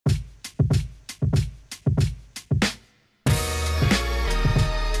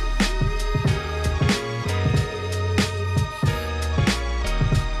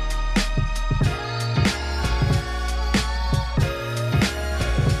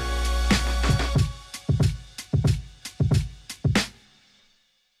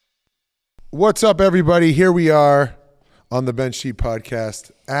What's up, everybody? Here we are on the Bench Sheet Podcast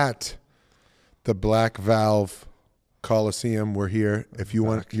at the Black Valve Coliseum. We're here. If you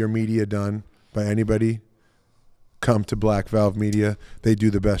want your media done by anybody, come to Black Valve Media. They do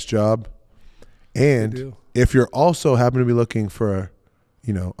the best job. And if you're also happen to be looking for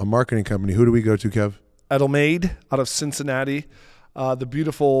a marketing company, who do we go to, Kev? Edelmade out of Cincinnati. The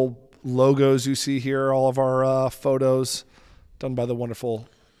beautiful logos you see here, all of our photos done by the wonderful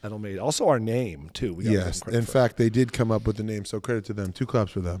Edelmade. Also our name, too. Yes. In fact, they did come up with the name, so credit to them. 2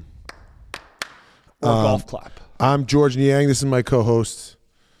 claps for them. Or golf clap. I'm George Niang. This is my co-host,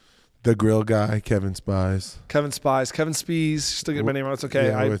 the grill guy, Kevin Spies. Kevin Spees. Still get my name out. It's okay.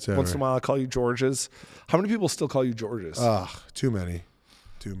 Yeah, once in a while I call you Georges. How many people still call you Georges? Too many.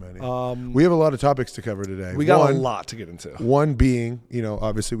 Too many. We have a lot of topics to cover today. We got a lot to get into. One being,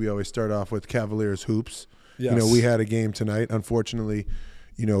 obviously we always start off with Cavaliers hoops. Yes. We had a game tonight. Unfortunately,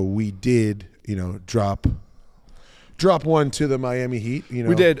 we did, drop one to the Miami Heat.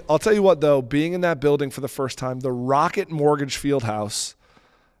 We did. I'll tell you what, though, being in that building for the first time, the Rocket Mortgage Fieldhouse,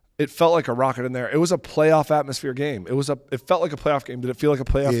 it felt like a rocket in there. It was a playoff atmosphere game. It felt like a playoff game. Did it feel like a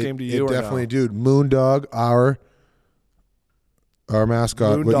playoff game to you? It definitely, dude. Moondog, our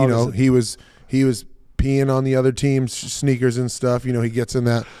mascot, Moondog he was peeing on the other team's sneakers and stuff. He gets in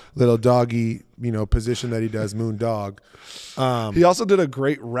that little doggy, position that he does, Moondog. He also did a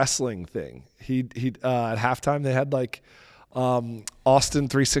great wrestling thing. He at halftime they had like Austin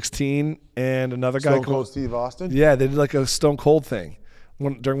 316 and another guy Stone Cold Steve Austin. Yeah, they did like a Stone Cold thing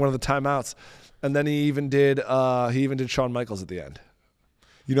during one of the timeouts, and then he even did Shawn Michaels at the end.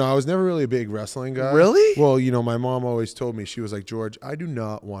 I was never really a big wrestling guy. Really? Well, my mom always told me, she was like, George, I do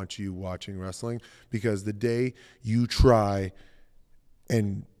not want you watching wrestling because the day you try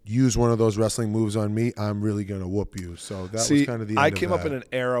and use one of those wrestling moves on me, I'm really going to whoop you. So that was kind of the end I came up in an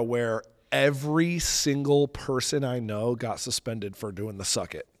era where every single person I know got suspended for doing the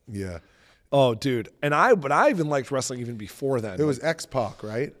suck it. Yeah. Oh, dude. But I even liked wrestling even before then. It was X-Pac,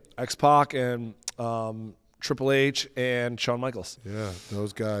 right? X-Pac and Triple H and Shawn Michaels. Yeah,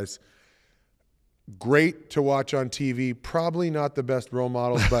 those guys. Great to watch on TV. Probably not the best role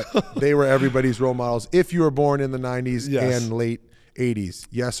models, but they were everybody's role models if you were born in the 90s and late 80s.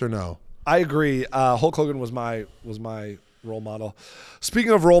 Yes or no? I agree. Hulk Hogan was my role model.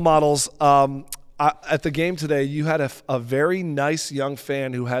 Speaking of role models, at the game today, you had a very nice young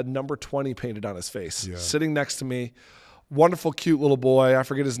fan who had number 20 painted on his face, sitting next to me. Wonderful, cute little boy. I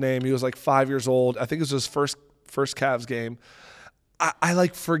forget his name. He was like 5 years old. I think it was his first Cavs game. I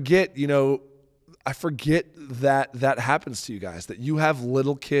forget, I forget that happens to you guys, that you have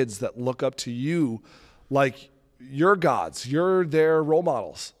little kids that look up to you like you're gods. You're their role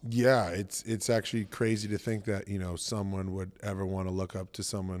models. Yeah, it's actually crazy to think that, someone would ever want to look up to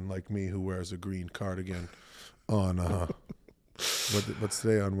someone like me who wears a green cardigan on what's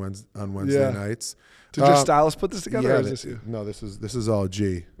today on Wednesday nights. Did your stylist put this together? Yeah, or is this you? No, this is all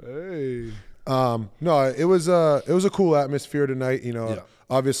G. Hey. No, it was a cool atmosphere tonight.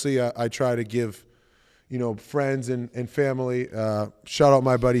 Obviously I try to give, friends and family. Shout out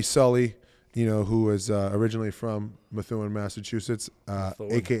my buddy Sully, who was originally from Methuen, Massachusetts,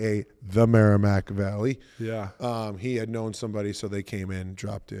 aka the Merrimack Valley. Yeah. He had known somebody, so they came in,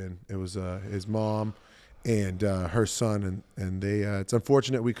 dropped in. It was his mom and her son, and they. It's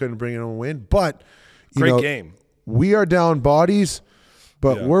unfortunate we couldn't bring in a win, but. Great game. We are down bodies,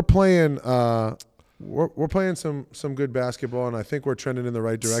 but we're playing we're playing some good basketball, and I think we're trending in the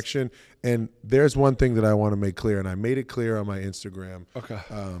right direction. And there's one thing that I want to make clear, and I made it clear on my Instagram. Okay.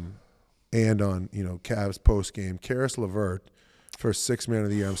 And on Cavs post game, Karis LeVert for 6th Man of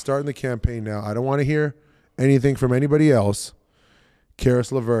the Year. I'm starting the campaign now. I don't want to hear anything from anybody else.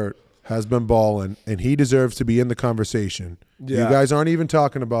 Karis LeVert has been balling, and he deserves to be in the conversation. Yeah. You guys aren't even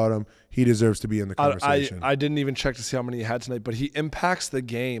talking about him. He deserves to be in the conversation. I didn't even check to see how many he had tonight, but he impacts the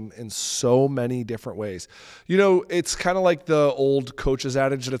game in so many different ways. It's kind of like the old coach's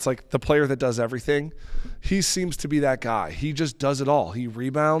adage that it's like the player that does everything. He seems to be that guy. He just does it all. He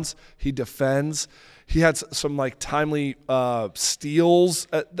rebounds. He defends. He had some like timely steals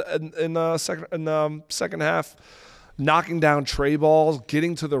in the second half. Knocking down tray balls,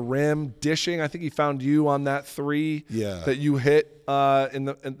 getting to the rim, dishing. I think he found you on that 3 that you hit in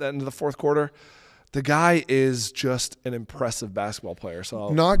the end of the fourth quarter. The guy is just an impressive basketball player. So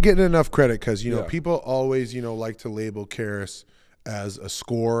not getting enough credit because people always like to label Karis as a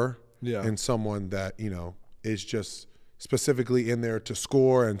scorer and someone that is just specifically in there to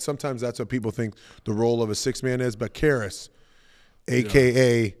score. And sometimes that's what people think the role of a 6th man is. But Karis,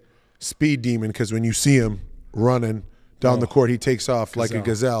 aka Speed Demon, because when you see him running down the court, he takes off like a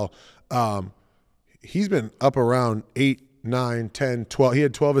gazelle. He's been up around 8, 9, 10, 12. He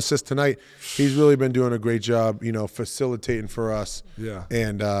had 12 assists tonight. He's really been doing a great job, facilitating for us. Yeah.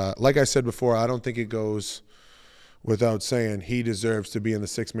 And like I said before, I don't think it goes without saying he deserves to be in the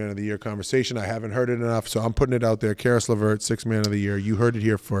Sixth Man of the Year conversation. I haven't heard it enough, so I'm putting it out there. Karis LeVert, Sixth Man of the Year. You heard it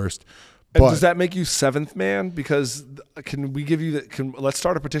here first. And does that make you 7th man? Because can we give you that? Let's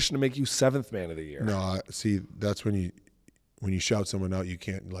start a petition to make you 7th man of the year. No, see, that's when you shout someone out, you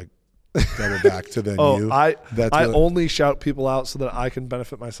can't double back to then you. I only shout people out so that I can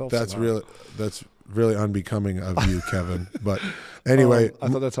benefit myself. That's really unbecoming of you, Kevin. But anyway, I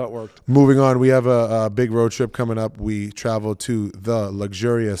thought that's how it worked. Moving on, we have a big road trip coming up. We travel to the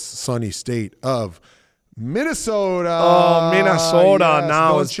luxurious sunny state of Minnesota. Oh, Minnesota. Yes,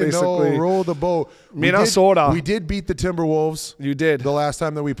 Now it's basically roll the boat. Minnesota. We did beat the Timberwolves. You did. The last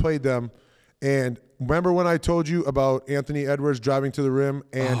time that we played them. And remember when I told you about Anthony Edwards driving to the rim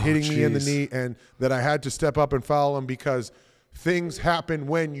and hitting me in the knee, and that I had to step up and foul him because things happen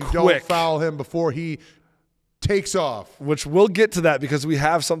when you don't foul him before he takes off. Which we'll get to that because we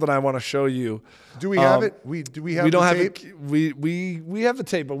have something I want to show you. Do we have it? Do we have the tape? We have the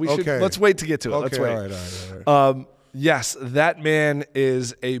tape, but we should. Let's wait to get to it. Okay, let's wait. All right. Yes, that man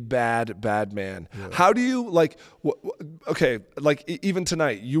is a bad man. Yeah. How do you even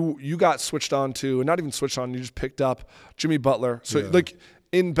tonight you got switched on to, not even switched on, you just picked up Jimmy Butler. So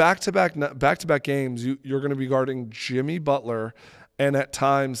in back-to-back games, you're going to be guarding Jimmy Butler and at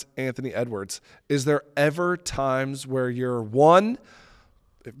times Anthony Edwards. Is there ever times where you're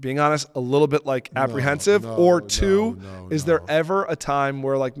being honest, a little bit apprehensive, or two, is there ever a time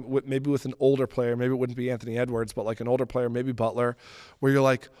where maybe with an older player, maybe it wouldn't be Anthony Edwards, but an older player, maybe Butler, where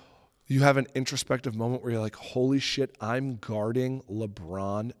you're you have an introspective moment where you're holy shit, I'm guarding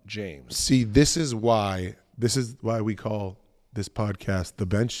LeBron James. See, this is why we call this podcast The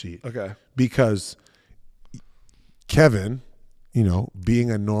Bench Sheet. Okay. Because Kevin, being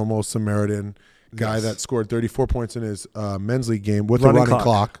a normal Samaritan guy that scored 34 points in his men's league game with a running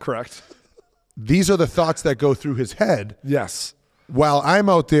clock. Correct. These are the thoughts that go through his head. Yes. While I'm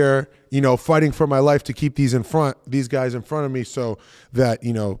out there, fighting for my life to keep these guys in front of me so that,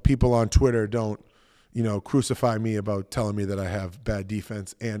 people on Twitter don't, crucify me about telling me that I have bad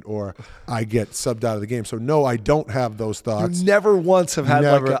defense and or I get subbed out of the game. So no, I don't have those thoughts. You never once have had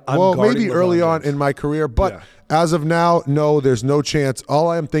maybe early on in my career, but as of now, no, there's no chance.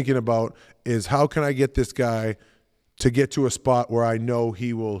 All I'm thinking about is how can I get this guy to get to a spot where I know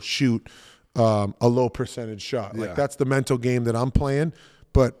he will shoot a low percentage shot. That's the mental game that I'm playing.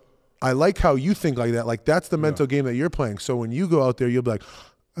 But I like how you think like that. That's the mental game that you're playing. So when you go out there, you'll be like,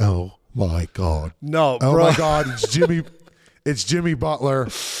 oh my God. No, oh bro. My God, it's Jimmy. It's Jimmy Butler.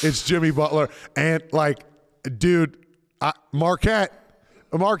 It's Jimmy Butler. And dude, Marquette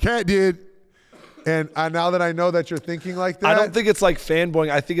did. And now that I know that you're thinking like that. I don't think it's fanboying.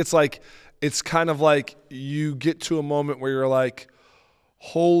 I think it's kind of you get to a moment where you're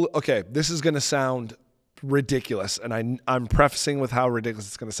okay, this is going to sound ridiculous. And I'm prefacing with how ridiculous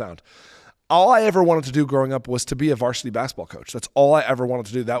it's going to sound. All I ever wanted to do growing up was to be a varsity basketball coach. That's all I ever wanted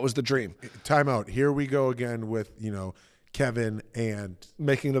to do. That was the dream. Time out. Here we go again with, Kevin and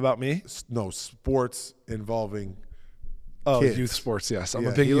making it about me. No, sports involving kids. Youth sports, yes. I'm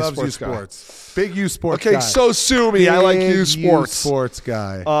a big youth sports guy. Big youth sports guy. guy. Okay, so sue me. I like youth sports. Youth sports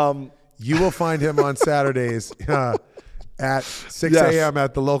guy. You will find him on Saturdays at 6 a.m.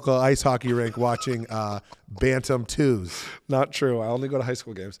 at the local ice hockey rink watching Bantam 2s. Not true. I only go to high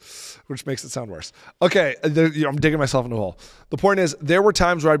school games, which makes it sound worse. Okay, I'm digging myself into a hole. The point is, there were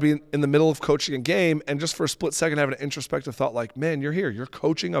times where I'd be in the middle of coaching a game and just for a split second have an introspective thought man, you're here. You're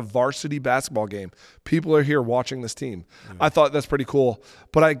coaching a varsity basketball game. People are here watching this team. Yeah. I thought that's pretty cool.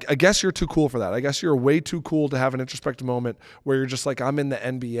 But I guess you're too cool for that. I guess you're way too cool to have an introspective moment where you're just I'm in the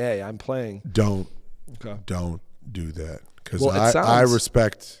NBA. I'm playing. Don't do that. Because I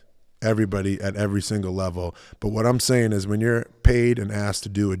respect everybody at every single level. But what I'm saying is when you're paid and asked to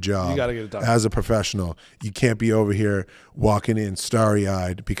do a job, you gotta get it done. As a professional, you can't be over here walking in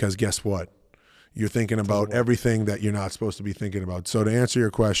starry-eyed because guess what? You're thinking about everything that you're not supposed to be thinking about. So to answer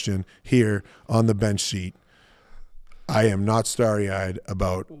your question here on the bench sheet, I am not starry-eyed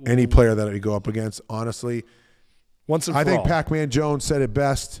about any player that I go up against. Honestly, I think Pac-Man Jones said it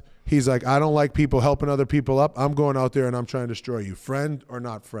best. He's like, I don't like people helping other people up. I'm going out there and I'm trying to destroy you. Friend or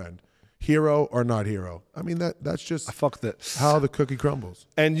not friend. Hero or not hero. I mean, that's just how the cookie crumbles.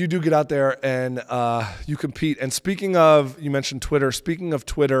 And you do get out there and you compete. And speaking of, you mentioned Twitter. Speaking of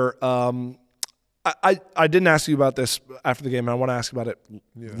Twitter, I didn't ask you about this after the game, and I want to ask about it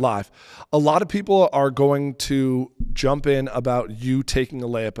live. A lot of people are going to jump in about you taking a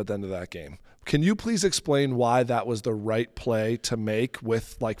layup at the end of that game. Can you please explain why that was the right play to make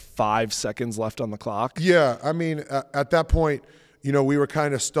with like 5 seconds left on the clock? Yeah, I mean, at that point, we were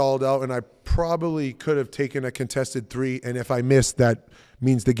kind of stalled out, and I probably could have taken a contested 3, and if I missed, that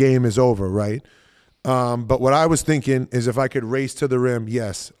means the game is over, right? But what I was thinking is if I could race to the rim,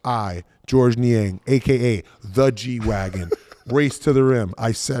 yes, Georges Niang, a.k.a. the G-Wagon, race to the rim.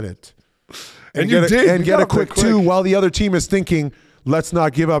 I said it. And you did. And get a quick 2 while the other team is thinking, let's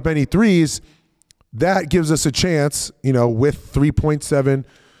not give up any threes. That gives us a chance, with 3.7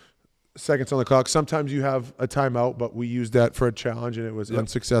 seconds on the clock. Sometimes you have a timeout, but we used that for a challenge, and it was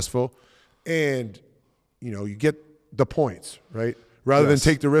unsuccessful. And, you get the points, right? Rather than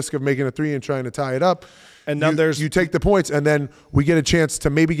take the risk of making a 3 and trying to tie it up. And now you take the points, and then we get a chance to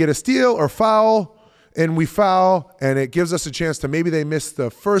maybe get a steal or foul, and we foul, and it gives us a chance to maybe they miss the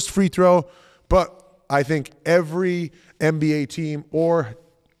first free throw. But I think every NBA team or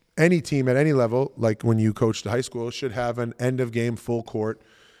any team at any level, like when you coached high school, should have an end-of-game full court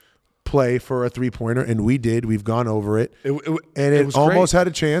play for a three-pointer, and we did. We've gone over it. It almost had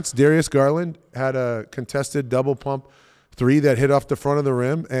a chance. Darius Garland had a contested double pump 3 that hit off the front of the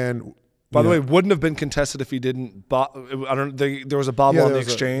rim, and by the way, wouldn't have been contested if he didn't. There was a bobble on the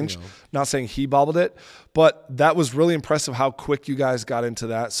exchange. Not saying he bobbled it, but that was really impressive how quick you guys got into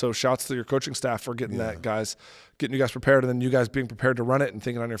that. So shouts to your coaching staff for getting that, guys, getting you guys prepared, and then you guys being prepared to run it and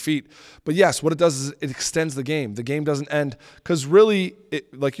thinking on your feet. But yes, what it does is it extends the game. The game doesn't end because really,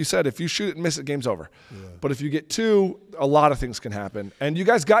 like you said, if you shoot it and miss it, game's over. Yeah. But if you get 2, a lot of things can happen. And you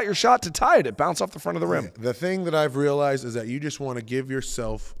guys got your shot to tie it. It bounced off the front of the rim. The thing that I've realized is that you just want to give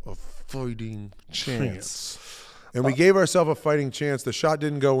yourself a fighting chance. And we gave ourselves a fighting chance. The shot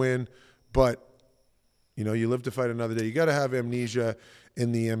didn't go in, but you live to fight another day. You got to have amnesia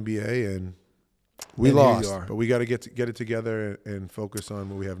in the NBA, and we lost, but we got to get it together and focus on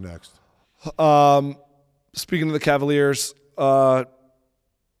what we have next. Speaking of the Cavaliers,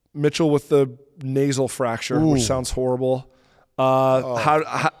 Mitchell with the nasal fracture, which sounds horrible.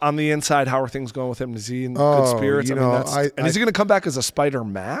 How on the inside, how are things going with him? Is he in good spirits? And is he going to come back as a spider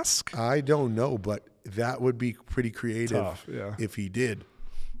mask? I don't know, but that would be pretty creative. Tough, if he did.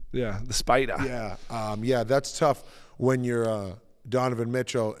 Yeah, the spider. Yeah, that's tough when you're Donovan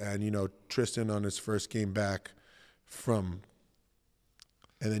Mitchell and Tristan on his first game back from,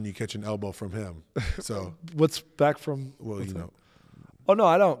 and then you catch an elbow from him. So what's back from? Well, Oh no,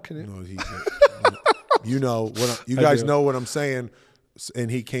 I don't. Can you? No, you guys know what I'm saying, and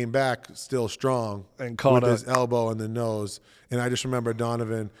he came back still strong and caught with his elbow in the nose. And I just remember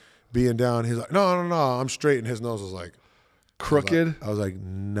Donovan being down. He's like, no, I'm straight, and his nose was like crooked. I was like,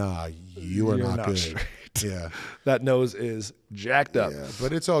 nah, you're not good. Straight. Yeah, that nose is jacked up. Yeah,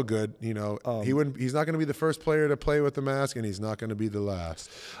 but it's all good. He's not going to be the first player to play with the mask, and he's not going to be the last.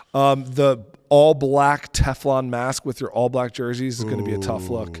 The all black Teflon mask with your all black jerseys is going to be a tough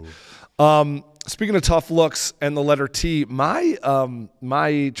look. Speaking of tough looks and the letter T,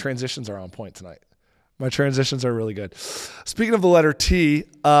 my transitions are on point tonight. My transitions are really good. Speaking of the letter T,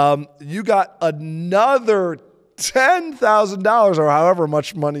 you got another $10,000 or however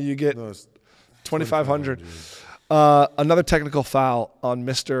much money you get. No, $2,500. Another technical foul on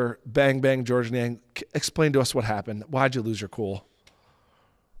Mr. Bang Bang Georges Niang. Explain to us what happened. Why'd you lose your cool?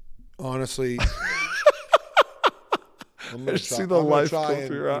 Honestly, I'm going to try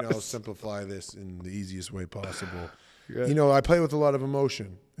and simplify this in the easiest way possible. Yeah. I play with a lot of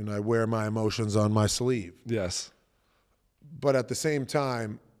emotion, and I wear my emotions on my sleeve. Yes. But at the same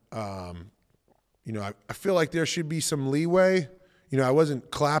time, I feel like there should be some leeway. I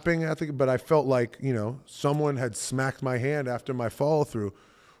wasn't clapping at but I felt like, someone had smacked my hand after my follow through,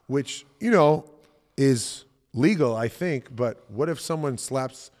 which, is legal, I think. But what if someone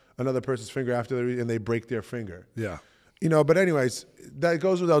slaps another person's finger and they break their finger? Yeah. But anyways, that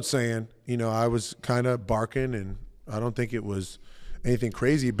goes without saying. I was kind of barking, and I don't think it was anything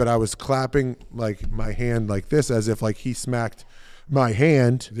crazy, but I was clapping like my hand like this as if like he smacked my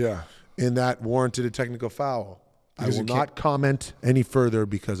hand. Yeah. And that warranted a technical foul. I will not comment any further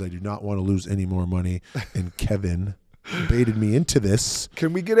because I do not want to lose any more money. And Kevin baited me into this.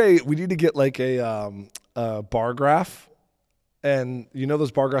 Can we we need to get like a bar graph. And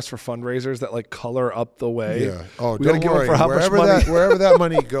those bar graphs for fundraisers that like color up the way? Yeah. Oh, don't worry. Wherever that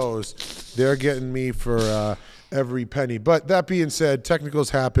money goes, they're getting me for every penny. But that being said,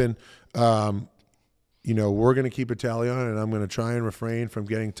 technicals happen. We're going to keep a tally on it, and I'm going to try and refrain from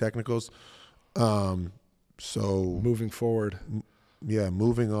getting technicals. So moving forward.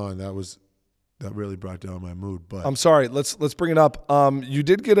 Moving on. That was really brought down my mood. But I'm sorry. Let's bring it up. You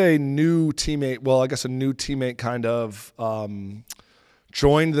did get a new teammate. Well, I guess a new teammate kind of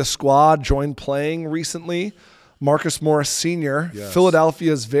joined the squad, joined playing recently. Marcus Morris Sr., Yes.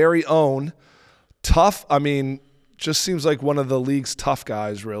 Philadelphia's very own. Tough. I mean, just seems like one of the league's tough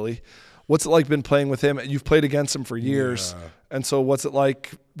guys, really. What's it like been playing with him? You've played against him for years. Yeah. And so what's it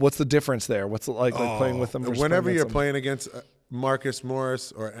like? What's the difference there? What's it like playing with him? Versus Whenever playing you're against him? playing against Marcus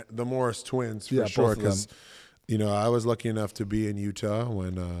Morris or the Morris twins, for Yeah, sure. both of them. Because, I was lucky enough to be in Utah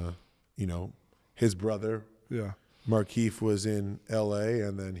when, his brother, Yeah. Markeith, was in L.A.,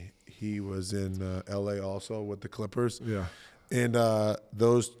 and then he was in L.A. also with the Clippers. Yeah. And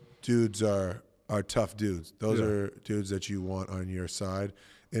those dudes are tough dudes. Those Yeah. are dudes that you want on your side.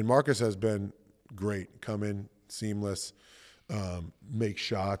 And Marcus has been great. Come in, seamless, make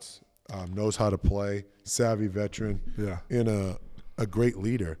shots, knows how to play, savvy veteran, Yeah. and a great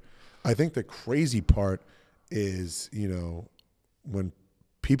leader. I think the crazy part is, when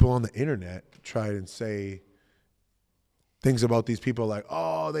people on the internet try and say things about these people like,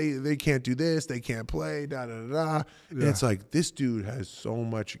 oh, they can't do this, they can't play, da-da-da-da. And it's like, this dude has so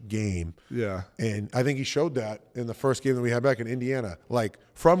much game. Yeah. And I think he showed that in the first game that we had back in Indiana. Like,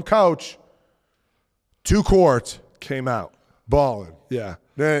 from couch to court, Came out. balling. Yeah.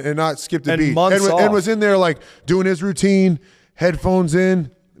 And not skipped a And beat. months And off. was in there, like, doing his routine, headphones in.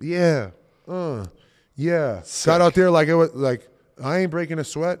 Yeah. Yeah. Got out there like it was like, I ain't breaking a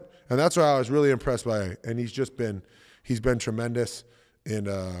sweat. And that's what I was really impressed by. And he's been tremendous. And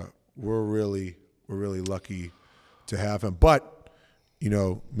we're really lucky to have him. But, me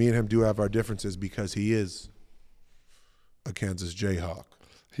and him do have our differences because he is a Kansas Jayhawk.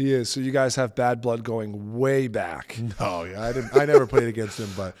 He is. So you guys have bad blood going way back. Oh yeah, I never played against him,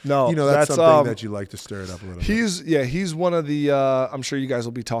 but No, that's that's, something that you like to stir it up a little bit. He's one of the I'm sure you guys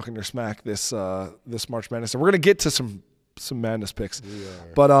will be talking your smack this March Madness. And we're gonna get to some madness picks.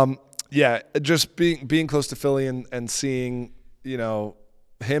 But just being close to Philly and seeing,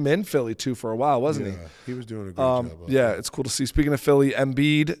 him in Philly too for a while, wasn't he? He was doing a great job. Yeah, it's cool to see. Speaking of Philly,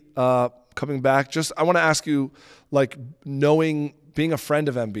 Embiid coming back. Just I want to ask you, like, being a friend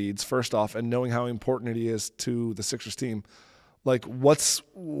of Embiid's, first off, and knowing how important he is to the Sixers team, like, what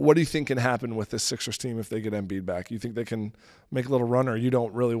do you think can happen with this Sixers team if they get Embiid back? You think they can make a little run, or you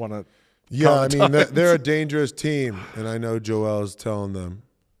don't really want to? Yeah, I mean, they're a dangerous team, and I know Joel's telling them,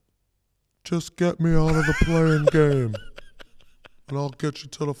 just get me out of the playing game, and I'll get you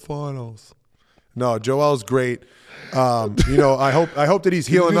to the finals. No, Joel's great. I hope that he's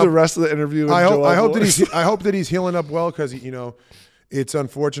healing up. The rest of the interview. I hope that he's healing up well, because it's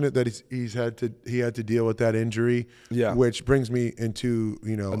unfortunate that he had to deal with that injury. Yeah. Which brings me into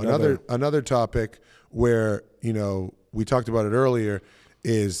another topic where we talked about it earlier,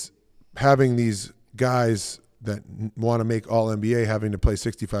 is having these guys that want to make all NBA having to play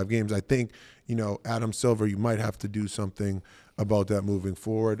 65 games. I think Adam Silver, you might have to do something about that moving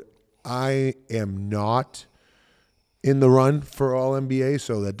forward. I am not in the run for all NBA,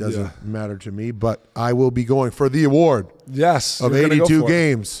 so that doesn't matter to me. But I will be going for the award. Yes, of 82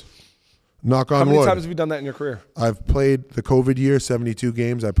 games. Knock on wood. How many times have you done that in your career? I've played the COVID year, 72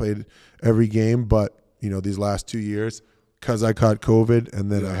 games. I played every game, but these last 2 years, because I caught COVID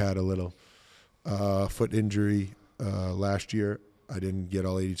and then I had a little foot injury last year, I didn't get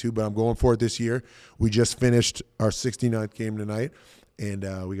all 82, but I'm going for it this year. We just finished our 69th game tonight,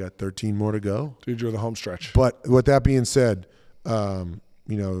 and we got 13 more to go. Dude, you're the home stretch. But with that being said, Joel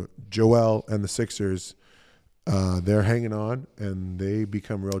and the Sixers, they're hanging on, and they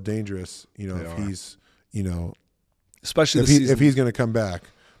become real dangerous. If he's, especially if he's going to come back.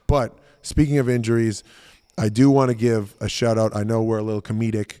 But speaking of injuries, I do want to give a shout out. I know we're a little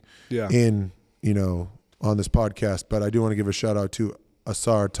comedic on this podcast, but I do want to give a shout out to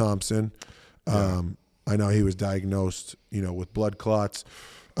Asar Thompson. I know he was diagnosed, with blood clots.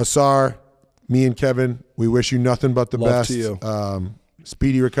 Asar, me and Kevin, we wish you nothing but the best. To you.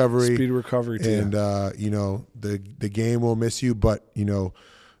 Speedy recovery. Speedy recovery to you. And, the game will miss you, but,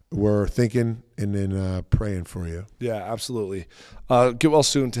 we're thinking and then praying for you. Yeah, absolutely. Get well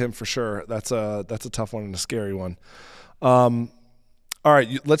soon to him for sure. That's a tough one and a scary one. All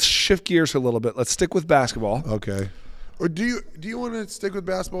right, let's shift gears a little bit. Let's stick with basketball. Okay. Or do you want to stick with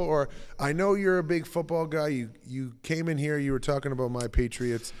basketball? Or I know you're a big football guy. You came in here. You were talking about my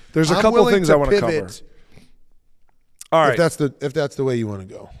Patriots. There's a couple things I want to cover. All right, if that's the way you want to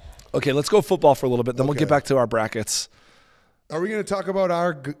go. Okay, let's go football for a little bit. Then we'll get back to our brackets. Are we going to talk about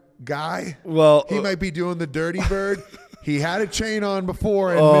our guy? Well, he might be doing the dirty bird. He had a chain on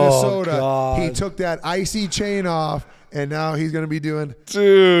before in Oh, Minnesota. God. He took that icy chain off, and now he's going to be doing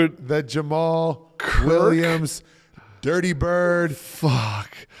the Jamal Williams Dirty Bird.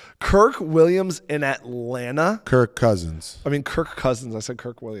 Fuck. Kirk Williams in Atlanta. Kirk Cousins. I mean, Kirk Cousins. I said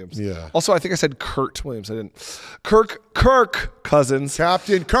Kirk Williams. Yeah. Also, I think I said Kurt Williams. I didn't. Kirk Cousins.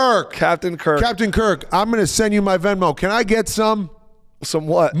 Captain Kirk. Captain Kirk. Captain Kirk, I'm going to send you my Venmo. Can I get some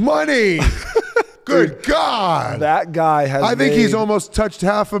Somewhat. money? Good God. That guy has I think he's almost touched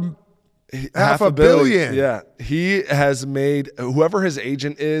half a billion. Yeah. He has made, whoever his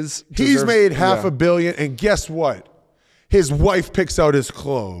agent is. He's made half a billion, and guess what? His wife picks out his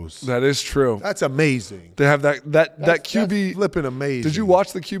clothes. That is true. That's amazing. They have that QB. That's flipping amazing. Did you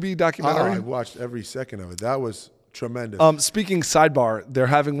watch the QB documentary? I watched every second of it. That was tremendous. Speaking sidebar, they're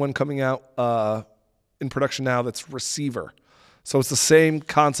having one coming out in production now that's receiver. So it's the same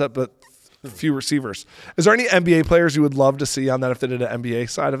concept, but few receivers. Is there any NBA players you would love to see on that if they did an NBA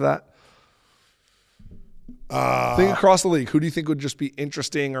side of that? Think across the league. Who do you think would just be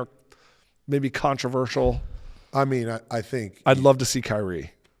interesting or maybe controversial? I mean, I think I'd love to see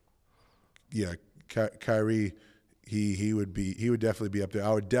Kyrie. Yeah, Kyrie, he would definitely be up there.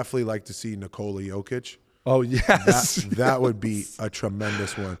 I would definitely like to see Nikola Jokic. Oh yes, that would be a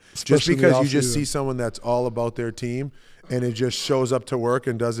tremendous one. Just Especially because you just see someone that's all about their team and it just shows up to work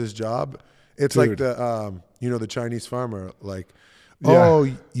and does his job. It's like the the Chinese farmer, like, oh,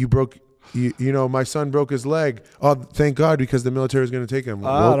 you broke. My son broke his leg. Oh, thank God, because the military is going to take him.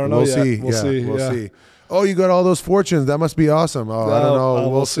 I don't know we'll yet. see. We'll see. Oh, you got all those fortunes. That must be awesome. Oh, I don't know.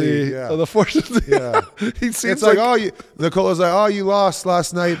 We'll see. Yeah. Oh, the fortunes. Yeah. He seems it's like Nicola's like, oh, you lost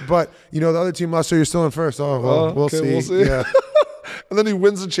last night, but the other team lost, so you're still in first. Oh, well, we'll see. We'll see. Yeah. And then he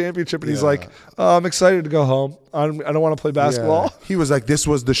wins the championship, and he's like, I'm excited to go home. I don't want to play basketball. Yeah. He was like, this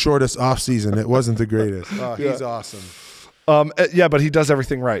was the shortest off season. It wasn't the greatest. Oh, he's awesome. But he does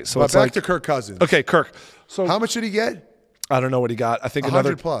everything right. So it's back to Kirk Cousins. Okay, Kirk. So how much did he get? I don't know what he got. I think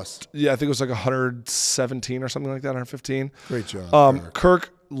 100 plus. Yeah, I think it was like 117 or something like that, 115. Great job.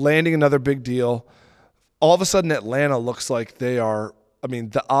 Kirk landing another big deal. All of a sudden, Atlanta looks like they are. I mean,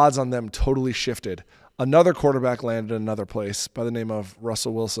 the odds on them totally shifted. Another quarterback landed in another place by the name of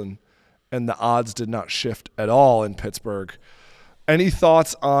Russell Wilson, and the odds did not shift at all in Pittsburgh. Any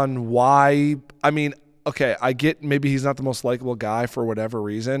thoughts on why? I mean, okay, I get maybe he's not the most likable guy for whatever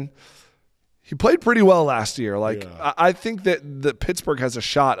reason. He played pretty well last year. I think that Pittsburgh has a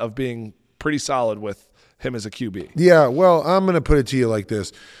shot of being pretty solid with him as a QB. Yeah, well, I'm going to put it to you like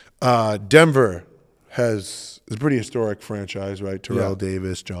this. Denver is a pretty historic franchise, right? Terrell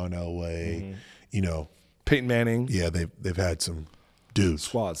Davis, John Elway, Peyton Manning. Yeah, they've had some dudes.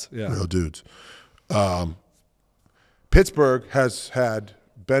 Squads, real dudes. Pittsburgh has had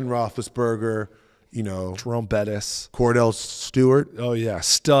Ben Roethlisberger, Jerome Bettis, Cordell Stewart. Oh yeah,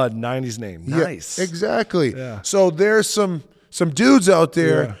 stud, 90s name. Nice. Yeah, exactly. Yeah. So there's some dudes out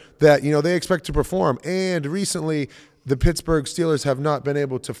there that they expect to perform. And recently, the Pittsburgh Steelers have not been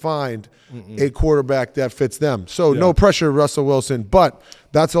able to find a quarterback that fits them. So no pressure, Russell Wilson, but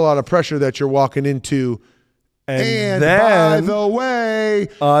that's a lot of pressure that you're walking into. And then, by the way,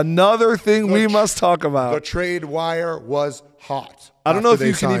 another thing we must talk about. The trade wire was hot. I don't know if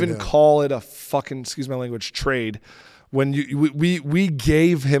you can even call it a fucking, excuse my language, trade. When we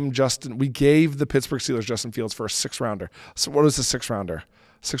gave him we gave the Pittsburgh Steelers Justin Fields for a 6th-rounder. So what is a 6th-rounder?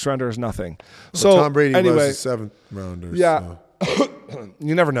 6th-rounder is nothing. So Tom Brady anyway, was a 7th-rounder. Yeah, so.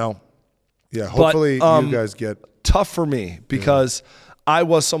 You never know. Yeah, hopefully you guys get tough for me because I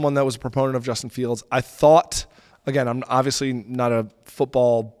was someone that was a proponent of Justin Fields. I thought, again, I'm obviously not a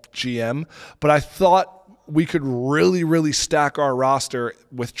football GM, but I thought we could really, really stack our roster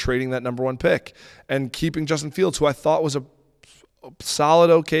with trading that #1 pick and keeping Justin Fields, who I thought was a solid,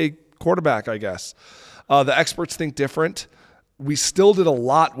 okay quarterback, I guess. The experts think different. We still did a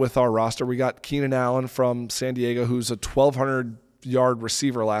lot with our roster. We got Keenan Allen from San Diego, who's a 1,200-yard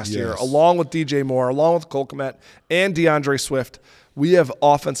receiver last year, along with DJ Moore, along with Cole Kmet and DeAndre Swift. We have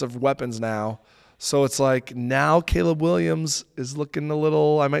offensive weapons now. So it's like now Caleb Williams is looking a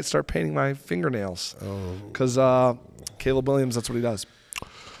little, I might start painting my fingernails because Caleb Williams, that's what he does.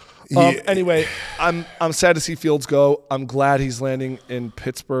 Anyway, I'm sad to see Fields go. I'm glad he's landing in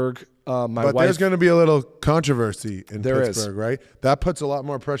Pittsburgh. But there's going to be a little controversy in Pittsburgh, Pittsburgh, right? That puts a lot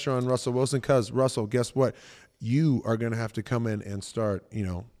more pressure on Russell Wilson because, Russell, guess what? You are going to have to come in and start,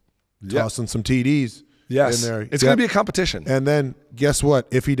 tossing some TDs. Yes, in there. It's going to be a competition. And then guess what?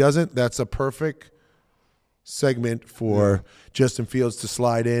 If he doesn't, that's a perfect segment for Justin Fields to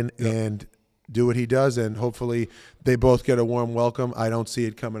slide in and do what he does, and hopefully they both get a warm welcome. I don't see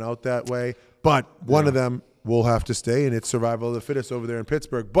it coming out that way, but one of them will have to stay, and it's survival of the fittest over there in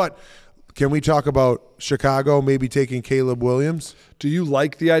Pittsburgh. But can we talk about Chicago maybe taking Caleb Williams? Do you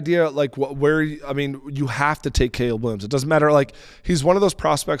like the idea? Like you have to take Caleb Williams. It doesn't matter. Like, he's one of those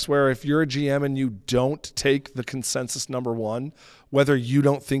prospects where if you're a GM and you don't take the consensus number one, whether you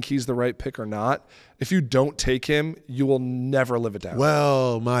don't think he's the right pick or not, if you don't take him, you will never live it down.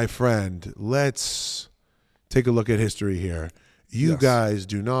 Well, my friend, let's take a look at history here. You guys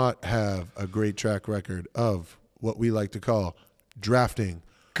do not have a great track record of what we like to call drafting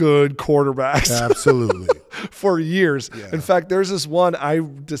good quarterbacks. Absolutely. For years. Yeah. In fact, there's this one, I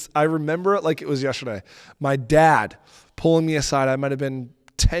remember it like it was yesterday. My dad pulling me aside, I might have been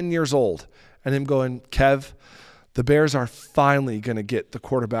 10 years old, and him going, Kev, the Bears are finally going to get the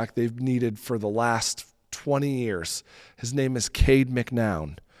quarterback they've needed for the last 20 years. His name is Cade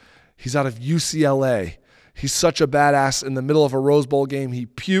McNown. He's out of UCLA. He's such a badass. In the middle of a Rose Bowl game, he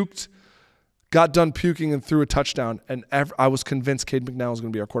puked, got done puking, and threw a touchdown. And I was convinced Cade McNown was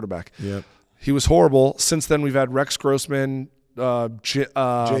going to be our quarterback. Yep. He was horrible. Since then, we've had Rex Grossman, Jay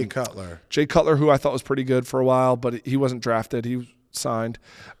Cutler. Jay Cutler, who I thought was pretty good for a while, but he wasn't drafted. He was signed.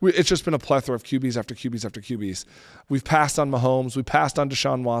 It's just been a plethora of QBs after QBs after QBs. We've passed on Mahomes. We passed on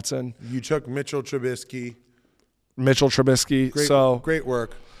Deshaun Watson. You took Mitchell Trubisky. Great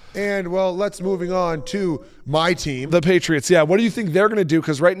work. And, well, let's moving on to my team. The Patriots, yeah. What do you think they're going to do?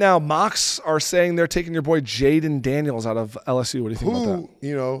 Because right now, mocks are saying they're taking your boy Jaden Daniels out of LSU. What do you think about that?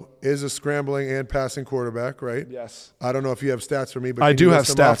 Who, is a scrambling and passing quarterback, right? Yes. I don't know if you have stats for me, but I do have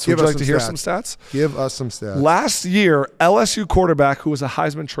stats. Would you like to hear some stats? Give us some stats. Last year, LSU quarterback, who was a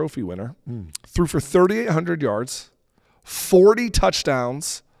Heisman Trophy winner, threw for 3,800 yards, 40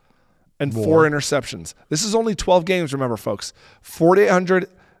 touchdowns, and 4 interceptions. This is only 12 games, remember, folks. 3,800,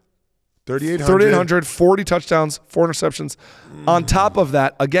 40 touchdowns, 4 interceptions. On top of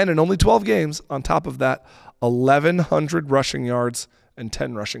that, again, in only 12 games, on top of that, 1,100 rushing yards and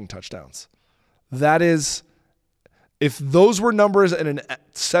 10 rushing touchdowns. That is, if those were numbers in a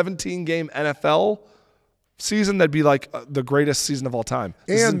 17-game NFL season, that'd be like the greatest season of all time.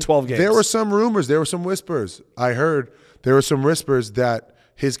 This is in 12 games. There were some rumors, there were some whispers. I heard there were some whispers that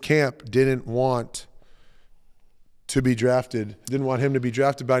his camp didn't want to be drafted, didn't want him to be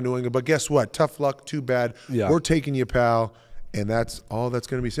drafted by New England. But guess what? Tough luck, too bad. Yeah. We're taking you, pal. And that's all that's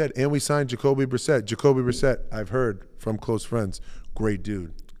going to be said. And we signed Jacoby Brissett. Jacoby Brissett, I've heard from close friends, great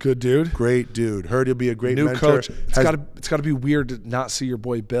dude. Good dude. Great dude. Heard he'll be a great new mentor. Coach. It's got to be weird to not see your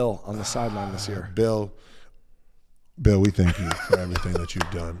boy Bill on the sideline this year. Bill, we thank you for everything that you've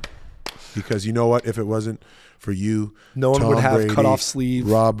done. Because you know what? If it wasn't for you, no one Tom would have Brady, cut-off sleeve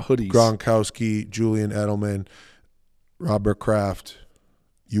Rob hoodies. Gronkowski, Julian Edelman, Robert Kraft,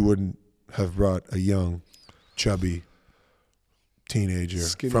 you wouldn't have brought a young, chubby teenager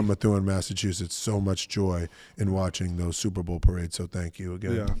from Methuen, Massachusetts, so much joy in watching those Super Bowl parades. So thank you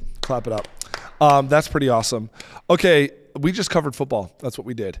again. Yeah, clap it up. That's pretty awesome. Okay, we just covered football. That's what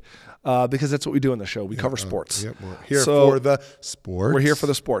we did because that's what we do on the show. We cover sports. Yep, we're here for the sports. We're here for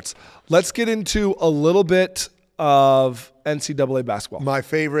the sports. Let's get into a little bit of NCAA basketball. My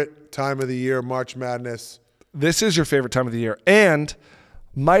favorite time of the year, March Madness. This is your favorite time of the year. And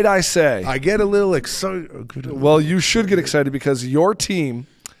might I say, I get a little excited. Well, you should get excited because your team,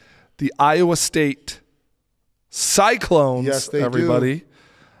 the Iowa State Cyclones, yes, they everybody,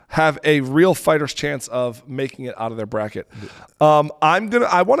 have a real fighter's chance of making it out of their bracket. I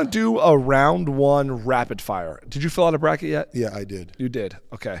want to do a round 1 rapid fire. Did you fill out a bracket yet? Yeah, I did. You did.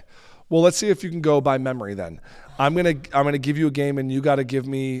 Okay. Well, let's see if you can go by memory then. I'm gonna give you a game and you got to give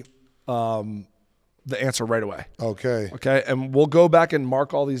me the answer right away. Okay. Okay, and we'll go back and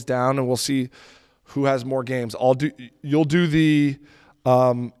mark all these down, and we'll see who has more games. You'll do the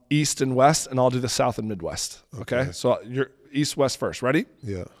East and West, and I'll do the South and Midwest. Okay? So you're East, West first. Ready?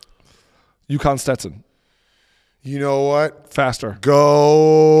 Yeah. UConn Stetson. You know what? Faster.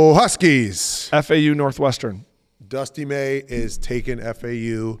 Go Huskies. FAU Northwestern. Dusty May is taking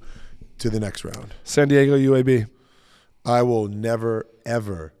FAU to the next round. San Diego UAB. I will never,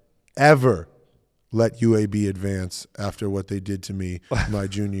 ever, ever let UAB advance after what they did to me my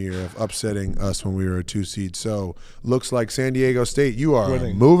junior year of upsetting us when we were a 2 seed. So looks like San Diego State, you are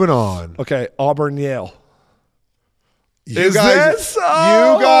moving on. Okay, Auburn Yale. You guys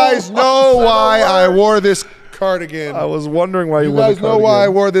know why I wore this cardigan. I was wondering why you wore the cardigan. You guys know why I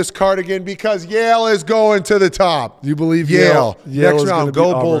wore this cardigan, because Yale is going to the top. You believe Yale? Yale next is round,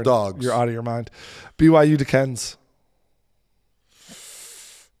 go Bulldogs. You're out of your mind. BYU Duquesne.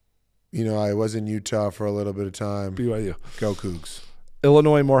 You know, I was in Utah for a little bit of time. BYU. Go Cougs.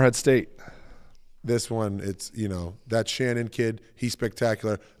 Illinois Morehead State. This one, it's, that Shannon kid, he's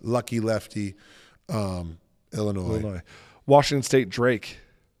spectacular. Lucky lefty. Illinois. Washington State, Drake.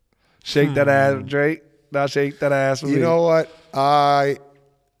 Shake that ass, Drake. Now shake that ass. You know what?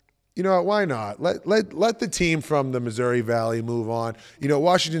 You know what? Why not? Let the team from the Missouri Valley move on. You know,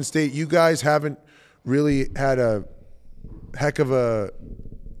 Washington State, you guys haven't really had a heck of a,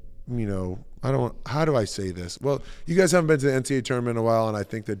 you know, how do I say this? Well, you guys haven't been to the NCAA tournament in a while, and I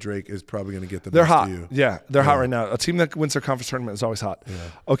think that Drake is probably going to get the They're best hot. of you. Yeah, they're hot right now. A team that wins their conference tournament is always hot. Yeah.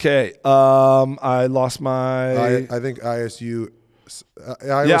 Okay, I lost my. I think ISU.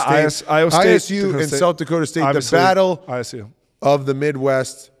 ISU and South Dakota State, Obviously, the battle ISU. of the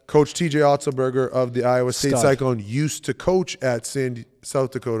Midwest. Coach TJ Otzelberger of the Iowa State Stud. Cyclone used to coach at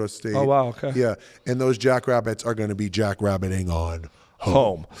South Dakota State. Oh, wow, okay. Yeah, and those Jackrabbits are going to be jackrabbiting on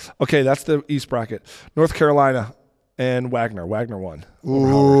Home. Okay, that's the East bracket. North Carolina and Wagner. Wagner won.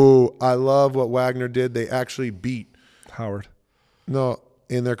 Ooh, I love what Wagner did. They actually beat Howard. No,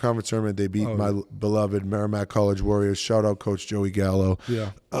 in their conference tournament, they beat my beloved Merrimack College Warriors. Shout out Coach Joey Gallo.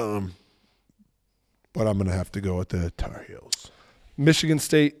 Yeah. But I'm going to have to go with the Tar Heels. Michigan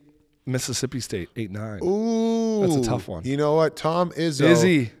State, Mississippi State, 8-9. Ooh. That's a tough one. You know what? Tom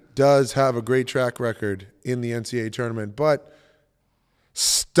Izzo does have a great track record in the NCAA tournament, but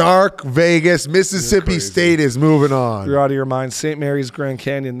Stark Vegas, Mississippi State is moving on. You're out of your mind. St. Mary's Grand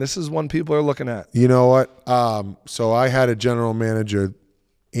Canyon. This is one people are looking at. You know what? So I had a general manager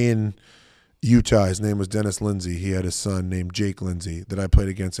in Utah. His name was Dennis Lindsay. He had a son named Jake Lindsay that I played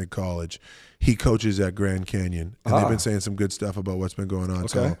against in college. He coaches at Grand Canyon, and they've been saying some good stuff about what's been going on.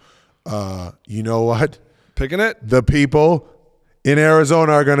 Okay. So, you know what? Picking it? The people in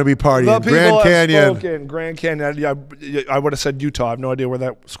Arizona are going to be partying. The people Grand have Canyon. spoken. Grand Canyon. Yeah, I would have said Utah. I have no idea where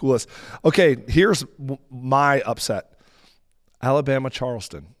that school is. Okay, here's my upset. Alabama,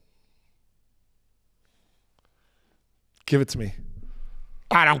 Charleston. Give it to me.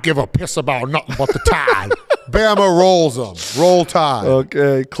 I don't give a piss about nothing but the Tide. Bama rolls them. Roll Tide.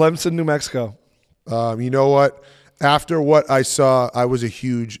 Okay, Clemson, New Mexico. You know what? After what I saw, I was a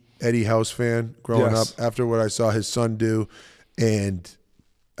huge Eddie House fan growing up. After what I saw his son do, and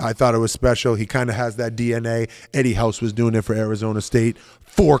I thought it was special. He kind of has that DNA. Eddie House was doing it for Arizona State.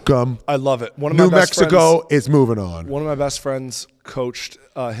 Fork 'em. I love it. One of my New best Mexico friends, is moving on. One of my best friends coached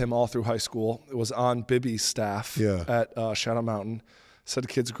him all through high school. It was on Bibby's staff at Shadow Mountain. Said the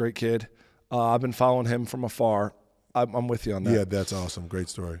kid's a great kid. I've been following him from afar. I'm with you on that. Yeah, that's awesome. Great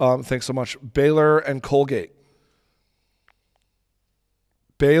story. Thanks so much. Baylor and Colgate.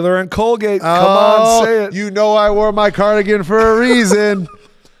 Baylor and Colgate. Come on, say it. You know I wore my cardigan for a reason.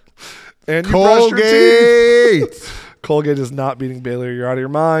 And you brushed your Colgate. teeth. Colgate is not beating Baylor. You're out of your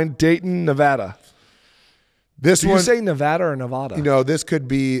mind. Dayton, Nevada. This Do one, you say Nevada or Nevada? you know, this could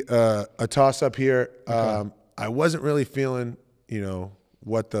be a toss-up here. I wasn't really feeling, you know,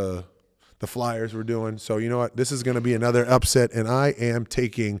 what the Flyers were doing. So, you know what? This is going to be another upset, and I am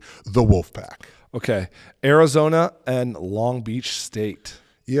taking the Wolfpack. Okay. Arizona and Long Beach State.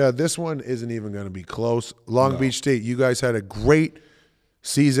 Yeah, this one isn't even going to be close. Long Beach State, you guys had a great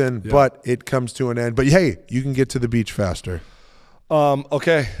season, but it comes to an end. But, hey, you can get to the beach faster.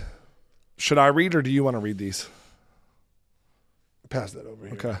 Okay. Should I read or do you want to read these? Pass that over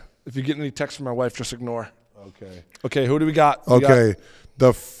here. Okay. If you get any text from my wife, just ignore. Okay. Okay, who do we got? Okay.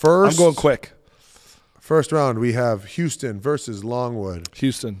 The first. I'm going quick. First round, we have Houston versus Longwood.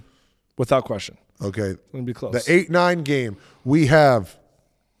 Houston, without question. Okay. It's going to be close. The 8-9 game, we have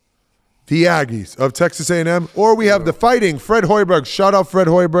the Aggies of Texas A&M, or we have the Fighting Fred Hoiberg. Shout out Fred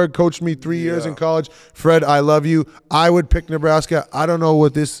Hoiberg, coached me 3 years in college. Fred, I love you. I would pick Nebraska. I don't know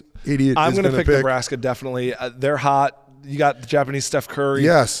what this idiot I'm is going to pick Nebraska, definitely. They're hot. You got the Japanese Steph Curry.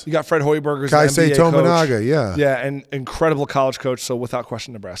 Yes. You got Fred Hoiberg, who's Kaisei an NBA coach. Tominaga, yeah. Yeah, and incredible college coach, so without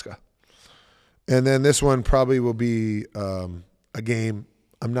question, Nebraska. And then this one probably will be a game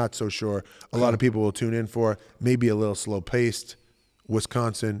I'm not so sure a lot of people will tune in for. Maybe a little slow-paced.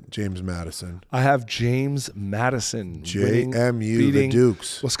 Wisconsin, James Madison. I have James Madison. JMU, the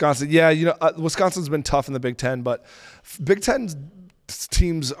Dukes. Wisconsin. Yeah, you know, Wisconsin's been tough in the Big Ten, but Big Ten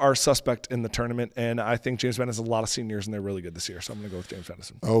teams are suspect in the tournament, and I think James Madison has a lot of seniors, and they're really good this year, so I'm going to go with James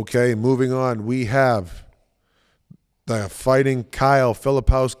Madison. Okay, moving on. We have the Fighting Kyle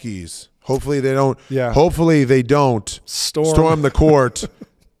Filipowskis. Hopefully they don't. Yeah. Hopefully they don't storm the court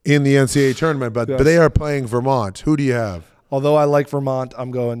in the NCAA tournament, but they are playing Vermont. Who do you have? Although I like Vermont,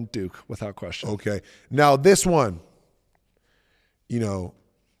 I'm going Duke without question. Okay. Now this one, you know,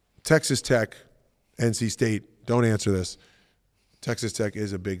 Texas Tech, NC State, don't answer this. Texas Tech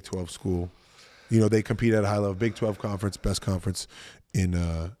is a Big 12 school. You know, they compete at a high level. Big 12 conference, best conference in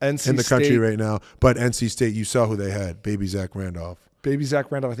the country right now. But NC State, you saw who they had, baby Zach Randolph. Baby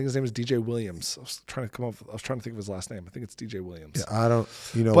Zach Randolph. I think his name is DJ Williams. I was trying to think of his last name. I think it's DJ Williams. Yeah, I don't.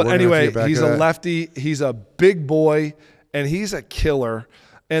 But anyway, he's a lefty. He's a big boy, and he's a killer.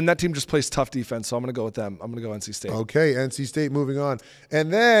 And that team just plays tough defense, so I'm going to go with them. I'm going to go NC State. Okay, NC State moving on.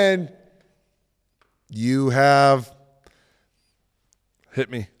 And then you have hit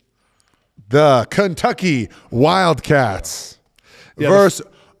me. The Kentucky Wildcats versus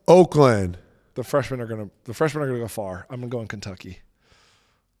Oakland. The freshmen are gonna go far. I'm gonna go in Kentucky.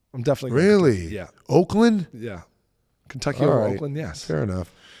 I'm definitely going really. Kentucky. Yeah. Oakland. Yeah. Kentucky over Oakland. Yes. Fair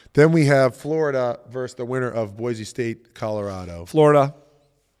enough. Then we have Florida versus the winner of Boise State, Colorado. Florida.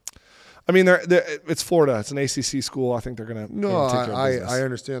 I mean, it's Florida. It's an ACC school. I think they're gonna. No, take care of business. I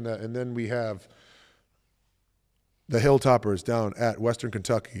understand that. And then we have the Hilltoppers down at Western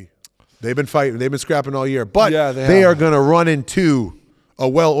Kentucky. They've been fighting. They've been scrapping all year. But they are going to run into a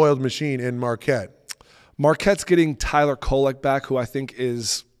well-oiled machine in Marquette. Marquette's getting Tyler Kolek back, who I think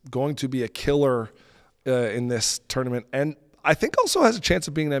is going to be a killer in this tournament. And I think also has a chance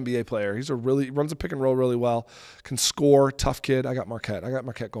of being an NBA player. Runs a pick and roll really well, can score, tough kid. I got Marquette.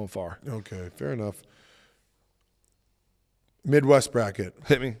 Going far. Okay, fair enough. Midwest bracket.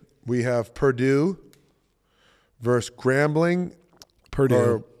 Hit me. We have Purdue versus Grambling.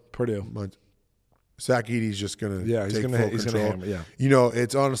 Purdue. Zach Edey's just going to take full control. Hammer, yeah.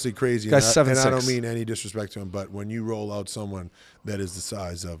 It's honestly crazy. Guy's 7'6". And I don't mean any disrespect to him, but when you roll out someone that is the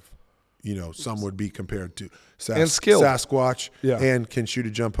size of, some would be compared to and skill. Sasquatch and can shoot a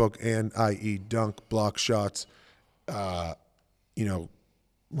jump hook and, i.e., dunk, block shots, Montana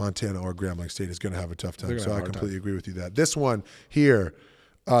or Grambling State is going to have a tough time. So I completely agree with you that. This one here,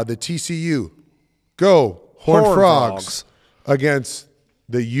 the TCU, Horned Frogs against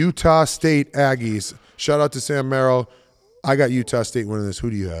the Utah State Aggies. Shout out to Sam Merrill. I got Utah State winning this. Who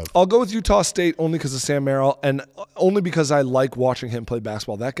do you have? I'll go with Utah State only because of Sam Merrill and only because I like watching him play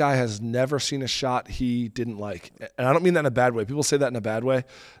basketball. That guy has never seen a shot he didn't like. And I don't mean that in a bad way. People say that in a bad way.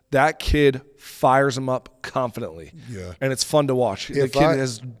 That kid fires him up confidently. Yeah. And it's fun to watch. The kid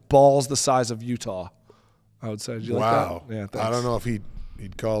has balls the size of Utah, I would say. Did you like that? Yeah, thanks. I don't know if he'd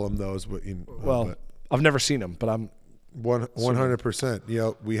call him those, but I've never seen him, but I'm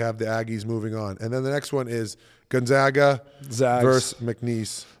 100%. We have the Aggies moving on, and then the next one is Gonzaga versus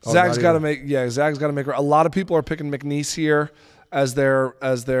McNeese. Zag's got to make. Yeah, Zag's got to make. A lot of people are picking McNeese here as their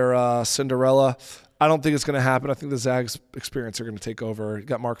Cinderella. I don't think it's going to happen. I think the Zags experience are going to take over. You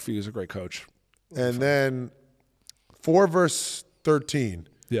got Mark Few, who's a great coach. And then 4 versus 13.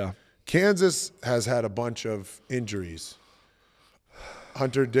 Yeah, Kansas has had a bunch of injuries.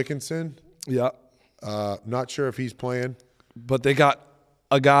 Hunter Dickinson. Yeah. Not sure if he's playing. But they got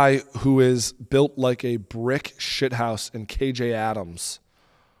a guy who is built like a brick shithouse in KJ Adams.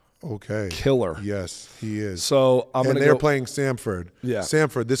 Okay. Killer. Yes, he is. So I'm going to go. And they're playing Samford. Yeah.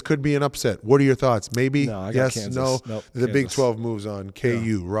 Samford, this could be an upset. What are your thoughts? Maybe? No, I got yes, Kansas. no. Nope, the Big 12 moves on.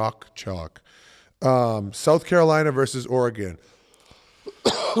 KU, rock chalk. South Carolina versus Oregon.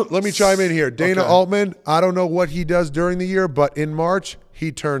 Let me chime in here. Dana Altman, I don't know what he does during the year, but in March,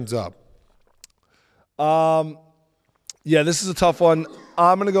 he turns up. Yeah, this is a tough one.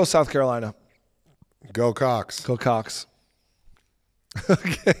 I'm going to go South Carolina. Go Cox. Go Cox.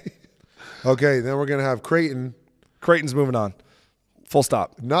 Okay, then we're going to have Creighton. Creighton's moving on. Full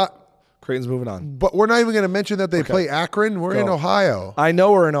stop. Creighton's moving on. But we're not even going to mention that they play Akron. We're in Ohio. I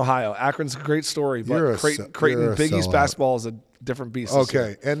know we're in Ohio. Akron's a great story, but Creighton Big East basketball is a different beast.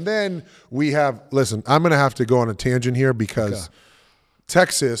 Okay, and then we have, listen, I'm going to have to go on a tangent here because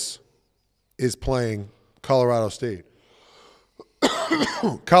Texas is playing Colorado State.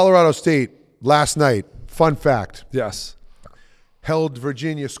 Colorado State last night, fun fact. Yes. Held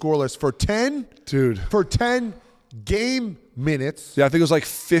Virginia scoreless for 10 game minutes. Yeah, I think it was like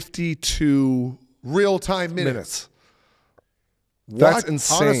 52 real-time minutes. That's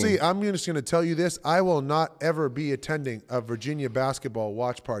insane. Honestly, I'm just going to tell you this. I will not ever be attending a Virginia basketball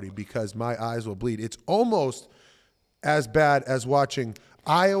watch party because my eyes will bleed. It's almost as bad as watching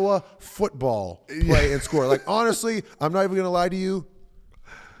Iowa football play and score. Like, honestly, I'm not even going to lie to you.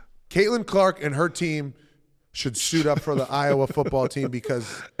 Caitlin Clark and her team should suit up for the Iowa football team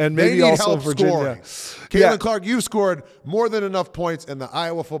because and maybe they need also help Virginia. Scoring. Caitlin Clark, you've scored more than enough points, and the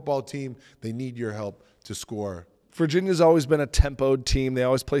Iowa football team, they need your help to score. Virginia's always been a tempoed team. They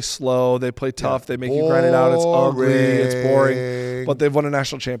always play slow. They play tough. They make you grind it out. It's ugly. It's boring. But they've won a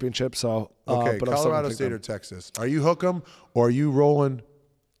national championship. So okay, but Colorado State or Texas? Are you hook 'em or are you rolling?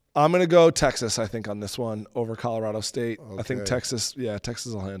 I'm going to go Texas, I think, on this one over Colorado State. Okay. I think Texas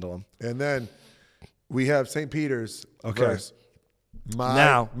will handle them. And then we have St. Peter's versus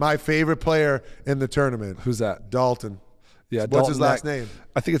my favorite player in the tournament. Who's that? Dalton. Yeah, What's Dalton his last Knack. name?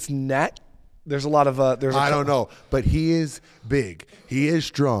 I think it's Net. There's a lot of I don't know, but he is big. He is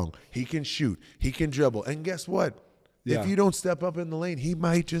strong. He can shoot. He can dribble. And guess what? Yeah. If you don't step up in the lane, he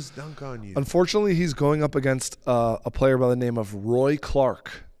might just dunk on you. Unfortunately, he's going up against a player by the name of Roy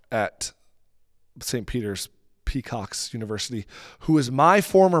Clark at St. Peter's Peacocks University, who is my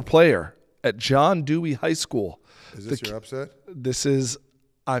former player at John Dewey High School. Is this your upset? This is,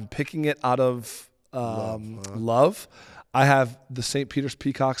 I'm picking it out of love. I have the St. Peter's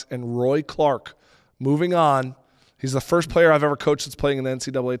Peacocks and Roy Clark moving on. He's the first player I've ever coached that's playing in the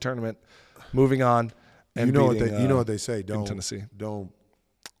NCAA tournament. Moving on. And you know beating, what they say. Don't Tennessee. Don't.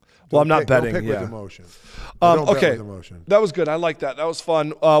 Well, I'm not betting. Don't pick Yeah. with emotion. Don't bet Okay, with emotion. that was good. I like that. That was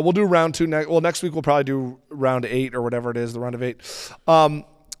fun. We'll do round 2 next. Well, next week we'll probably do round 8 or whatever it is, the round of 8.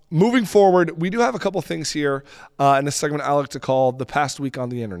 Moving forward, we do have a couple things here in this segment I like to call the past week on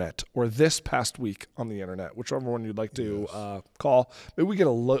the internet, or this past week on the internet, whichever one you'd like to call. Maybe we get a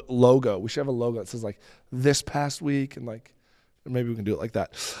logo. We should have a logo that says like this past week, and like maybe we can do it like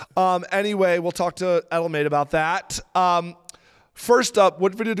that. Anyway, we'll talk to Edelmade about that. First up,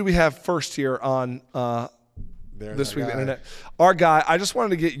 what video do we have first here on this week on the internet? Our guy. I just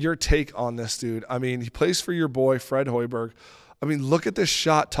wanted to get your take on this dude. I mean, he plays for your boy Fred Hoiberg. I mean, look at this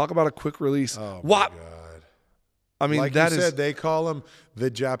shot. Talk about a quick release. Oh, what? my God. I mean, like that you is, said, they call him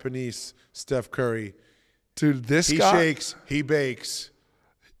the Japanese Steph Curry. dude, this He guy. shakes, he bakes,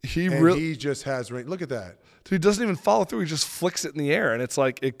 He and really. he just has range. Look at that. Dude, he doesn't even follow through. He just flicks it in the air, and it's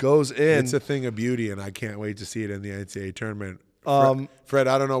like it goes in. It's a thing of beauty, and I can't wait to see it in the NCAA tournament. Fred,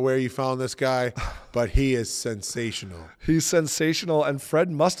 I don't know where you found this guy, but he is sensational. He's sensational, and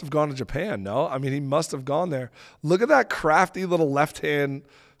Fred must have gone to Japan, no? I mean, he must have gone there. Look at that crafty little left-hand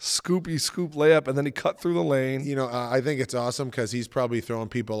scoop layup, and then he cut through the lane. You know, I think it's awesome because he's probably throwing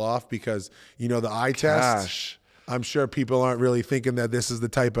people off because, you know, the eye test. I'm sure people aren't really thinking that this is the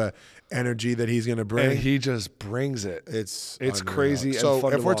type of energy that he's going to bring. And he just brings it. It's unreal. Crazy So and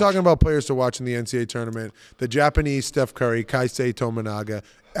fun if to we're watch. talking about players to watch in the NCAA tournament, the Japanese Steph Curry, Kaisei Tominaga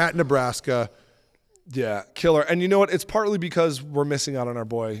at Nebraska. Yeah, killer. And you know what? It's partly because we're missing out on our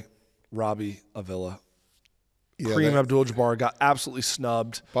boy Robbie Avila. Yeah, Kareem Abdul-Jabbar got absolutely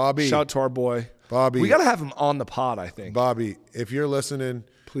snubbed. Bobby. Shout out to our boy. Bobby. We got to have him on the pod, I think. Bobby, if you're listening,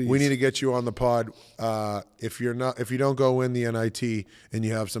 Please. we need to get you on the pod. If you don't go win the NIT and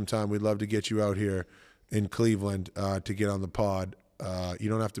you have some time, we'd love to get you out here in Cleveland to get on the pod. You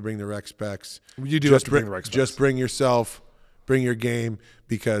don't have to bring the rec specs. You do have to bring the rec specs. Just bring yourself, bring your game,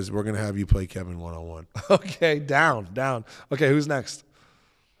 because we're going to have you play Kevin one-on-one. Okay, down. Okay, who's next?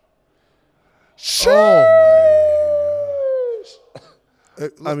 Oh, my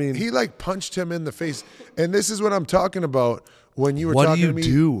gosh. I mean, he like punched him in the face. And this is what I'm talking about when you were what do talking you to me.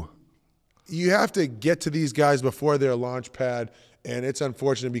 do? You have to get to these guys before their launch pad, and it's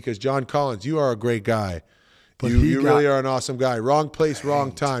unfortunate because John Collins, you are a great guy. But you really are an awesome guy. Wrong place,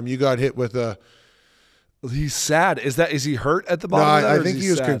 wrong time. You got hit with a. He's sad. Is he hurt at the bottom? No, of that, I think he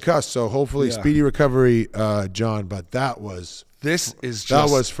was sad? concussed. So hopefully, speedy recovery, John. But that was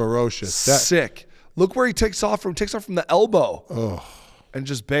ferocious. Sick. Look where he takes off from. Takes off from the elbow. And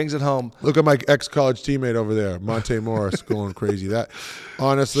just bangs it home. Look at my ex-college teammate over there, Monte Morris, going crazy. That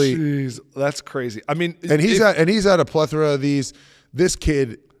honestly, jeez, that's crazy. I mean, and he's at a plethora of these. This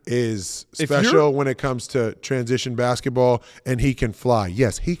kid is special when it comes to transition basketball, and he can fly.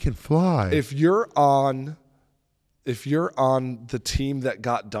 Yes, he can fly. If you're on the team that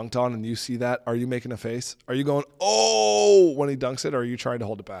got dunked on and you see that, are you making a face? Are you going, oh, when he dunks it, or are you trying to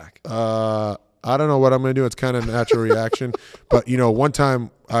hold it back? I don't know what I'm going to do. It's kind of a natural reaction. But, you know, one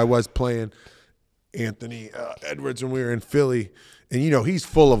time I was playing Anthony Edwards when we were in Philly. And, you know, he's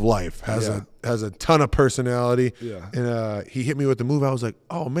full of life, has a ton of personality. Yeah. And he hit me with the move. I was like,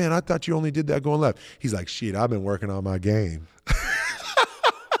 oh, man, I thought you only did that going left. He's like, shit, I've been working on my game.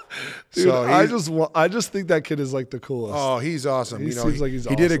 Dude, so I just think that kid is like the coolest. Oh, he's awesome. He seems like he's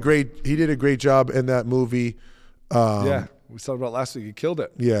awesome. He did a great job in that movie. Yeah. We talked about last week. He killed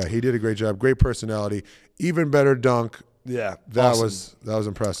it. Yeah, he did a great job. Great personality. Even better dunk. Yeah, that was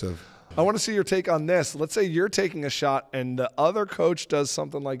impressive. I want to see your take on this. Let's say you're taking a shot and the other coach does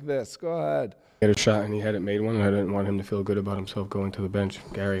something like this. Go ahead. He had a shot and he hadn't made one, and I didn't want him to feel good about himself going to the bench.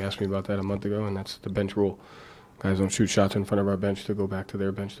 Gary asked me about that a month ago, and that's the bench rule. Guys don't shoot shots in front of our bench to go back to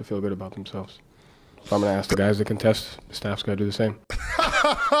their bench to feel good about themselves. If I'm going to ask the guys to contest, the staff's got to do the same.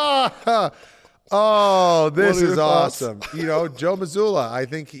 Oh, this is awesome. You know, Joe Mazzulla, I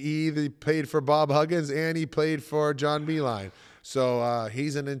think he either played for Bob Huggins and he played for John Beeline. So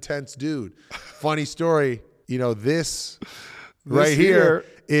he's an intense dude. Funny story, you know, this right here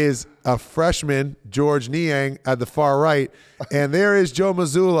is a freshman, George Niang, at the far right, and there is Joe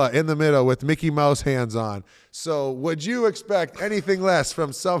Mazzulla in the middle with Mickey Mouse hands on. So would you expect anything less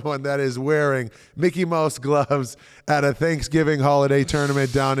from someone that is wearing Mickey Mouse gloves at a Thanksgiving holiday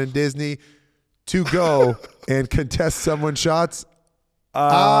tournament down in Disney to go and contest someone's shots?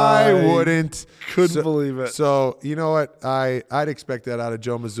 I wouldn't. Couldn't believe it. So you know what? I'd expect that out of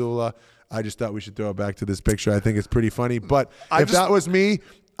Joe Mazzulla. I just thought we should throw it back to this picture. I think it's pretty funny. But if that was me,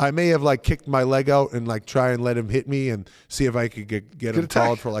 I may have like kicked my leg out and like try and let him hit me and see if I could get him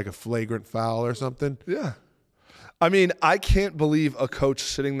called for like a flagrant foul or something. Yeah. I mean, I can't believe a coach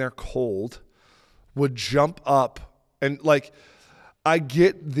sitting there cold would jump up and like, I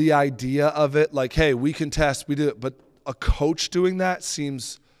get the idea of it. Like, hey, we contest, we do it. But a coach doing that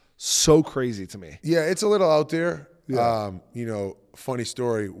seems so crazy to me. Yeah, it's a little out there. Yeah. You know, funny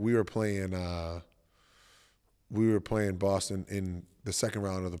story. We were playing Boston in the second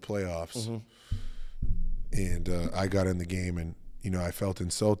round of the playoffs, and I got in the game, and you know, I felt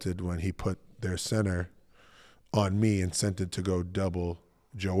insulted when he put their center on me and sent it to go double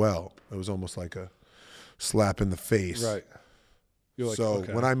Joel. It was almost like a slap in the face. Right. You're like, so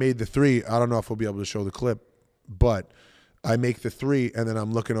okay. when I made the three, I don't know if we'll be able to show the clip, but I make the three, and then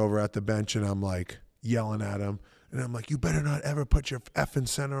I'm looking over at the bench, and I'm like yelling at him. And I'm like, you better not ever put your effing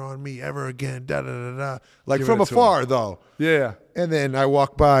center on me ever again, da-da-da-da. Like Give from it to afar, though. Yeah. And then I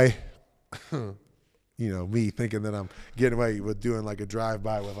walk by, you know, me thinking that I'm getting away with doing like a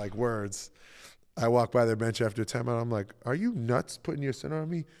drive-by with like words. I walk by their bench after a timeout. I'm like, are you nuts putting your center on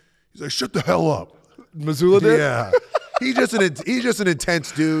me? He's like, shut the hell up. Mazzulla did? Yeah. He's just an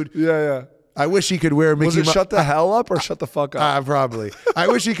intense dude. Yeah, yeah. I wish he could wear Mickey Was it Mouse. shut the hell up or shut the fuck up? Probably. I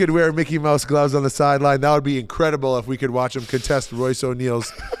wish he could wear Mickey Mouse gloves on the sideline. That would be incredible if we could watch him contest Royce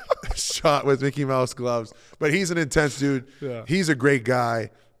O'Neal's shot with Mickey Mouse gloves. But he's an intense dude. Yeah. He's a great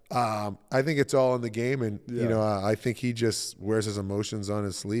guy. I think it's all in the game, and you know, I think he just wears his emotions on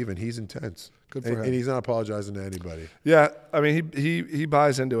his sleeve, and he's intense. Good for him. And he's not apologizing to anybody. Yeah, I mean, he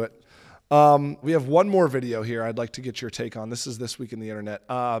buys into it. We have one more video here I'd like to get your take on. This is This Week in the Internet.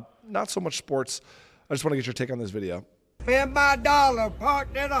 Not so much sports. I just want to get your take on this video. Spend my dollar,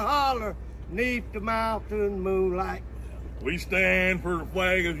 parked in a holler, neath the mountain moonlight. We stand for the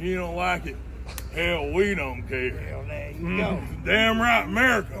flag if you don't like it. Hell, we don't care. Hell, there you go. Damn right,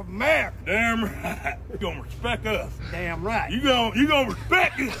 America. America. Damn right. You gonna respect us. Damn right. You gonna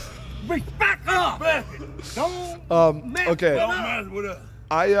respect us. Respect us. Respect it. Don't mess okay. with Don't us. mess with us.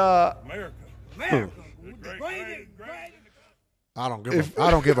 America. America. Great. I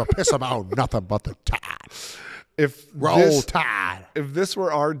don't give a piss about nothing but the Tide. If Roll Tide. If this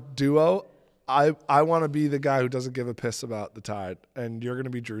were our duo, I want to be the guy who doesn't give a piss about the Tide, and you're going to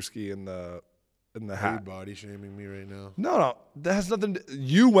be Drewski in the Are you hat. body shaming me right now? No, that has nothing.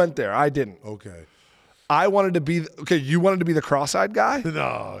 You went there. I didn't. Okay. I wanted to be okay. You wanted to be the cross-eyed guy.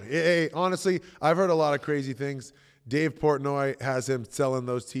 No. Hey, honestly, I've heard a lot of crazy things. Dave Portnoy has him selling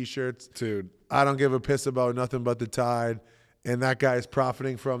those T-shirts. Dude. I don't give a piss about nothing but the Tide, and that guy is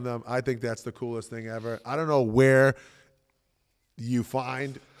profiting from them. I think that's the coolest thing ever. I don't know where you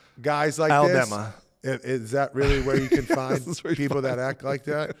find guys like Alabama. this. Is that really where you can find people that act like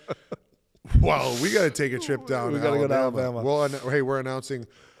that? Wow, we got to take a trip down. We to gotta go to Alabama. Alabama. Hey, we're announcing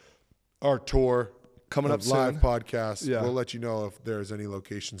our tour Coming of up live soon. podcast. Yeah. We'll let you know if there's any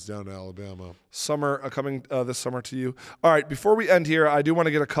locations down in Alabama. Summer coming this summer to you. All right, before we end here, I do want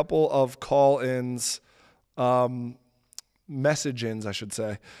to get a couple of call-ins, message-ins, I should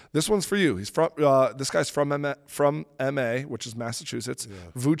say. This one's for you. He's from this guy's from MA, which is Massachusetts.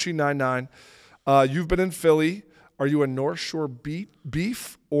 Yeah. Vucci99. You've been in Philly. Are you a North Shore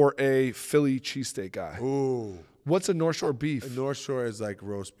beef or a Philly cheesesteak guy? Ooh. What's a North Shore beef? North Shore is like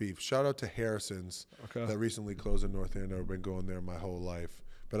roast beef. Shout out to Harrison's that recently closed in North Andover. I've been going there my whole life.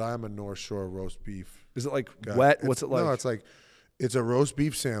 But I'm a North Shore roast beef Is it like guy. wet? What's it like? No, it's a roast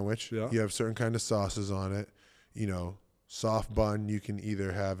beef sandwich. Yeah. You have certain kind of sauces on it. You know, soft bun. You can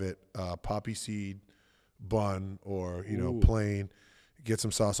either have it poppy seed bun or, you know, plain. Get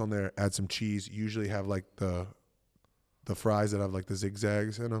some sauce on there. Add some cheese. Usually have like the fries that have like the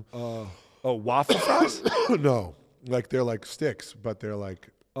zigzags in them. Oh, waffle fries? No, like they're like sticks, but they're like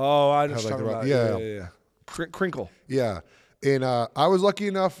Oh, I just like talking the- about yeah. Crinkle. yeah. And I was lucky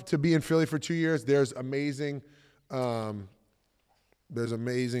enough to be in Philly for 2 years. There's amazing Philly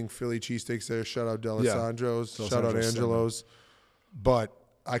cheesesteaks there. Shout out D'Alessandro's. Shout out D'Alessandro's, Angelo's. But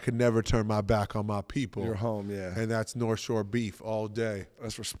I could never turn my back on my people. You're home, yeah. And that's North Shore beef all day.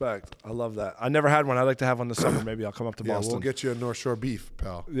 That's respect. I love that. I never had one. I'd like to have one this summer. Maybe I'll come up to Yeah, Boston. we'll get you a North Shore beef,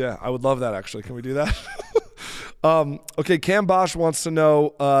 pal. Yeah, I would love that, actually. Can we do that? Okay, Cam Bosch wants to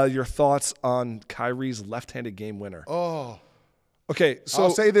know your thoughts on Kyrie's left-handed game winner. Oh. Okay, so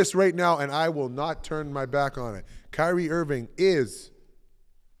I'll say this right now, and I will not turn my back on it. Kyrie Irving is,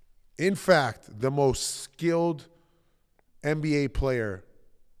 in fact, the most skilled NBA player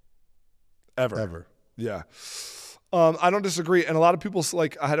ever. Yeah. I don't disagree. And a lot of people,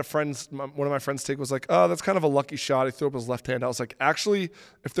 like, I had a friend, one of my friends' take was like, oh, that's kind of a lucky shot. He threw up his left hand. I was like, actually,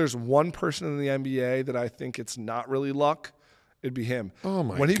 if there's one person in the NBA that I think it's not really luck, it'd be him. Oh,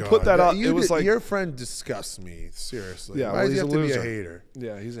 my God. When he put that up, it was like. Your friend disgusts me, seriously. Yeah, Why well, does he he's have a to be a loser. hater?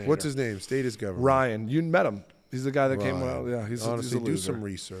 Yeah, he's a hater. What's his name? State his government. Ryan. You met him. He's the guy that came Ryan. out. Yeah, he's Honestly, a loser. do some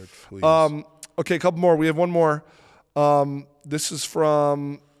research, please. Okay, a couple more. We have one more. This is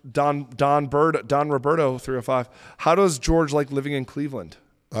from Don Roberto 305. How does George like living in Cleveland?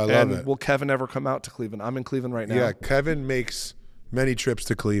 I love it. Will Kevin ever come out to Cleveland? I'm in Cleveland right now. Yeah, Kevin makes many trips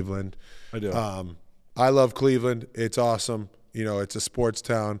to Cleveland. I do. I love Cleveland. It's awesome. You know, it's a sports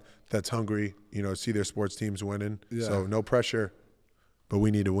town that's hungry, you know, see their sports teams winning. Yeah. So no pressure, but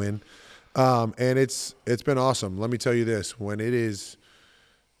we need to win. And it's been awesome. Let me tell you this. When it is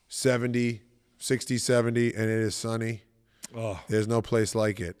 60, 70, and it is sunny, there's no place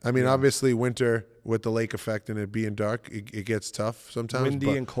like it. I mean, obviously winter with the lake effect and it being dark, it gets tough sometimes.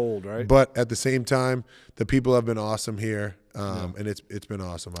 Windy and cold, right? But at the same time, the people have been awesome here, and it's been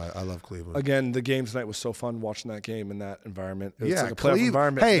awesome. I love Cleveland. Again, the game tonight was so fun watching that game in that environment. It's Yeah, like a playoff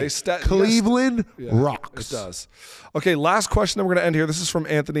environment. Hey, Cleveland rocks. It does. Okay, last question that we're going to end here. This is from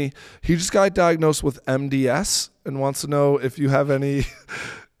Anthony. He just got diagnosed with MDS and wants to know if you have any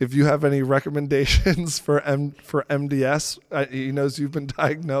recommendations for MDS. He knows you've been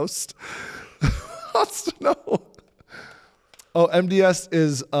diagnosed. Wants to know. Oh, MDS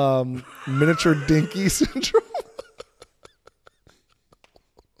is miniature dinky syndrome.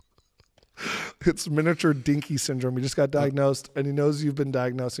 It's miniature dinky syndrome. He just got diagnosed, and he knows you've been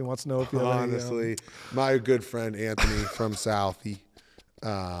diagnosed. He wants to know if you have Honestly, my good friend Anthony from South, you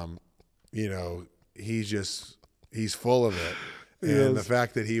know, he's full of it. And the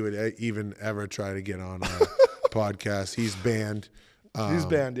fact that he would even ever try to get on our podcast, he's banned. He's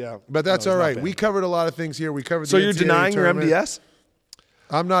banned, yeah. But that's No, all he's not right. banned. We covered a lot of things here. We covered. So the you're NCAA denying your tournament. MDS?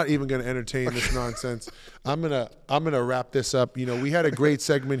 I'm not even going to entertain this nonsense. I'm gonna wrap this up. You know, we had a great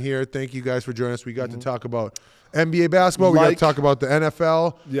segment here. Thank you guys for joining us. We got to talk about NBA basketball. We got to talk about the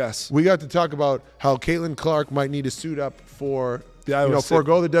NFL. Yes. We got to talk about how Caitlin Clark might need to suit up for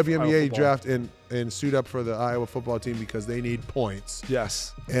forego the WNBA football. draft and suit up for the Iowa football team because they need points.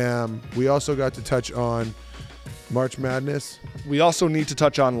 Yes. We also got to touch on March Madness. We also need to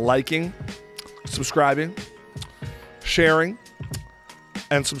touch on liking, subscribing, sharing,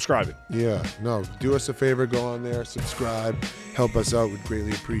 and subscribing. Yeah, no, do us a favor, go on there, subscribe, help us out, we'd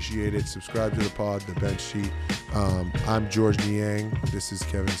greatly appreciate it. Subscribe to the pod, The Bench Sheet. I'm George Niang, this is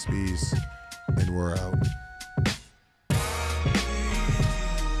Kevin Spees, and we're out.